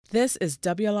This is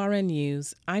WLRN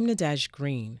News. I'm Nadej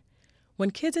Green.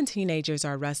 When kids and teenagers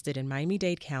are arrested in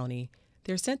Miami-Dade County,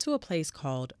 they're sent to a place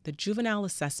called the Juvenile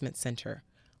Assessment Center,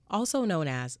 also known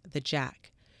as the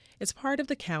JAC. It's part of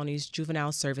the county's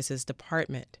Juvenile Services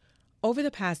Department. Over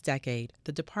the past decade,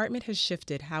 the department has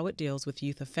shifted how it deals with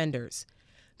youth offenders.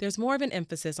 There's more of an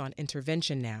emphasis on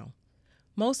intervention now.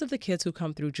 Most of the kids who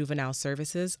come through juvenile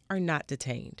services are not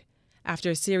detained.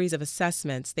 After a series of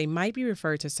assessments, they might be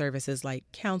referred to services like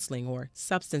counseling or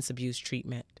substance abuse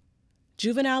treatment.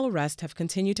 Juvenile arrests have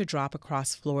continued to drop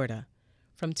across Florida.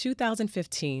 From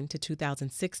 2015 to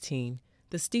 2016,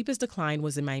 the steepest decline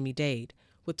was in Miami-Dade,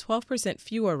 with 12%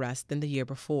 fewer arrests than the year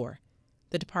before.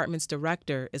 The department's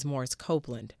director is Morris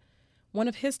Copeland. One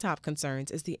of his top concerns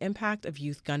is the impact of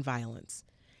youth gun violence.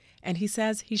 And he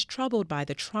says he's troubled by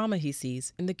the trauma he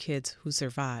sees in the kids who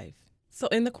survive. So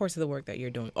in the course of the work that you're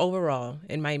doing, overall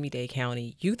in Miami-Dade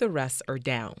County, youth arrests are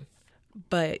down,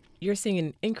 but you're seeing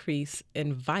an increase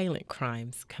in violent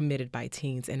crimes committed by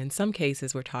teens. And in some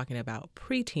cases, we're talking about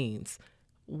preteens.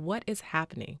 What is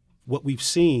happening? What we've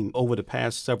seen over the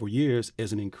past several years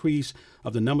is an increase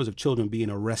of the numbers of children being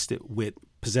arrested with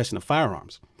possession of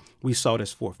firearms. We saw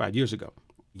this 4 or 5 years ago.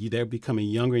 They're becoming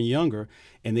younger and younger,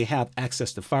 and they have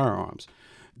access to firearms.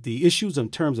 The issues in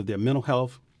terms of their mental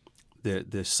health,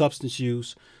 the substance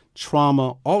use,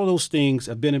 trauma, all of those things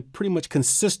have been pretty much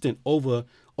consistent over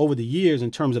the years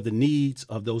in terms of the needs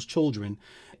of those children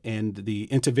and the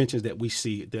interventions that we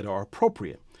see that are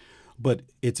appropriate. But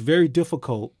it's very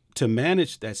difficult to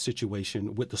manage that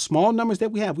situation with the small numbers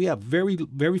that we have. We have very,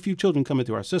 very few children coming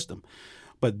through our system.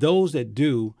 But those that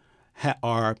do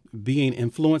are being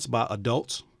influenced by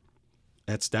adults.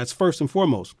 That's first and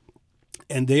foremost.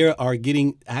 And they are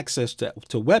getting access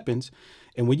to weapons.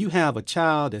 And when you have a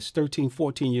child that's 13,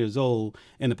 14 years old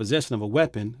in the possession of a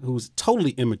weapon who's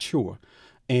totally immature,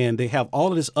 and they have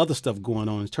all of this other stuff going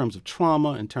on in terms of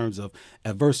trauma, in terms of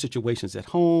adverse situations at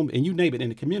home, and you name it in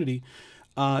the community,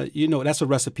 that's a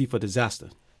recipe for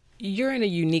disaster. You're in a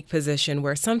unique position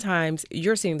where sometimes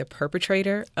you're seeing the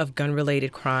perpetrator of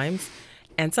gun-related crimes,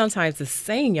 and sometimes the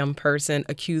same young person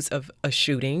accused of a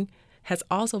shooting has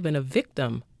also been a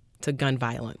victim to gun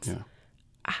violence. Yeah.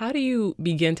 How do you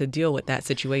begin to deal with that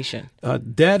situation?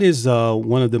 That is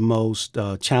one of the most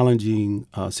challenging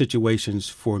situations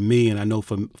for me, and I know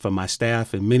for my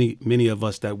staff and many of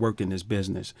us that work in this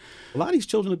business. A lot of these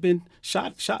children have been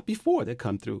shot before they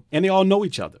come through, and they all know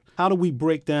each other. How do we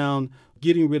break down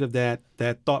getting rid of that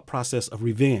thought process of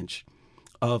revenge,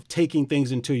 of taking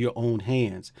things into your own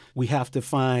hands? We have to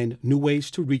find new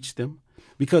ways to reach them,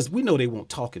 because we know they won't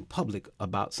talk in public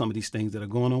about some of these things that are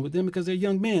going on with them because they're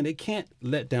young men. They can't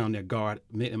let down their guard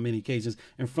on many occasions,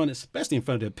 especially in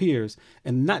front of their peers,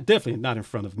 and definitely not in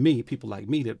front of me, people like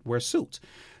me that wear suits.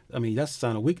 I mean, that's a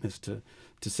sign of weakness to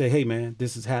say, hey, man,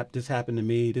 this happened to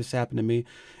me, this happened to me.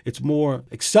 It's more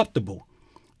acceptable,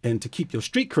 and to keep your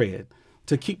street cred,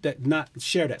 to keep that, not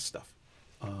share that stuff,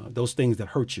 those things that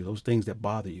hurt you, those things that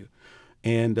bother you.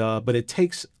 And but it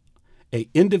takes an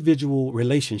individual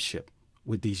relationship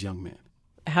with these young men.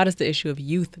 How does the issue of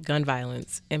youth gun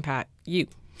violence impact you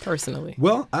personally?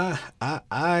 Well,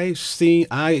 I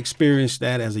experienced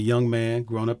that as a young man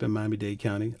growing up in Miami-Dade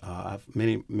County.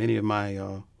 Many of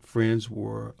my friends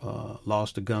were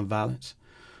lost to gun violence.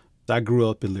 I grew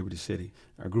up in Liberty City.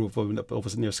 I grew up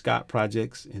over near Scott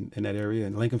Projects in that area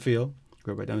in Lincoln Field.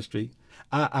 Grew up right down the street.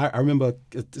 I remember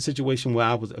a situation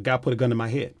where a guy put a gun in my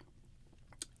head,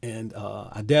 and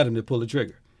I dared him to pull the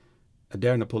trigger.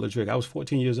 I was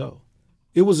 14 years old.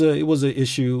 It was an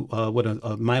issue with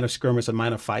a minor skirmish, a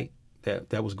minor fight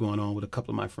that was going on with a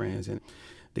couple of my friends, and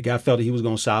the guy felt that he was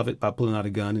going to solve it by pulling out a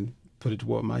gun and put it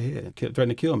toward my head and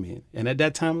threatened to kill me. And at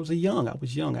that time, I was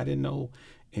young. I didn't know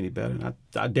any better, and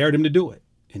I dared him to do it,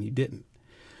 and he didn't.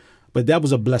 But that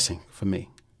was a blessing for me.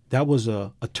 That was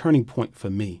a turning point for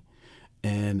me,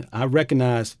 and I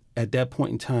recognized at that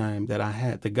point in time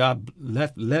that God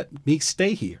let me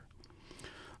stay here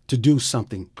to do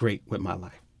something great with my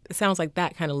life. It sounds like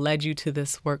that kind of led you to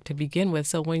this work to begin with.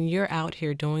 So when you're out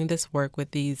here doing this work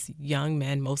with these young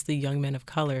men, mostly young men of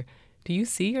color, do you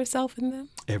see yourself in them?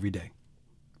 Every day.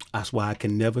 That's why I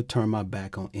can never turn my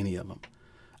back on any of them.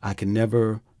 I can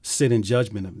never sit in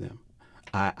judgment of them.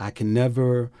 I can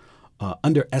never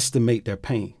underestimate their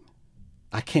pain.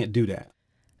 I can't do that.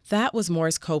 That was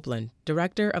Morris Copeland,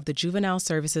 director of the Juvenile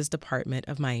Services Department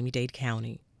of Miami-Dade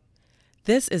County.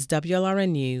 This is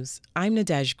WLRN News. I'm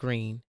Nadej Green.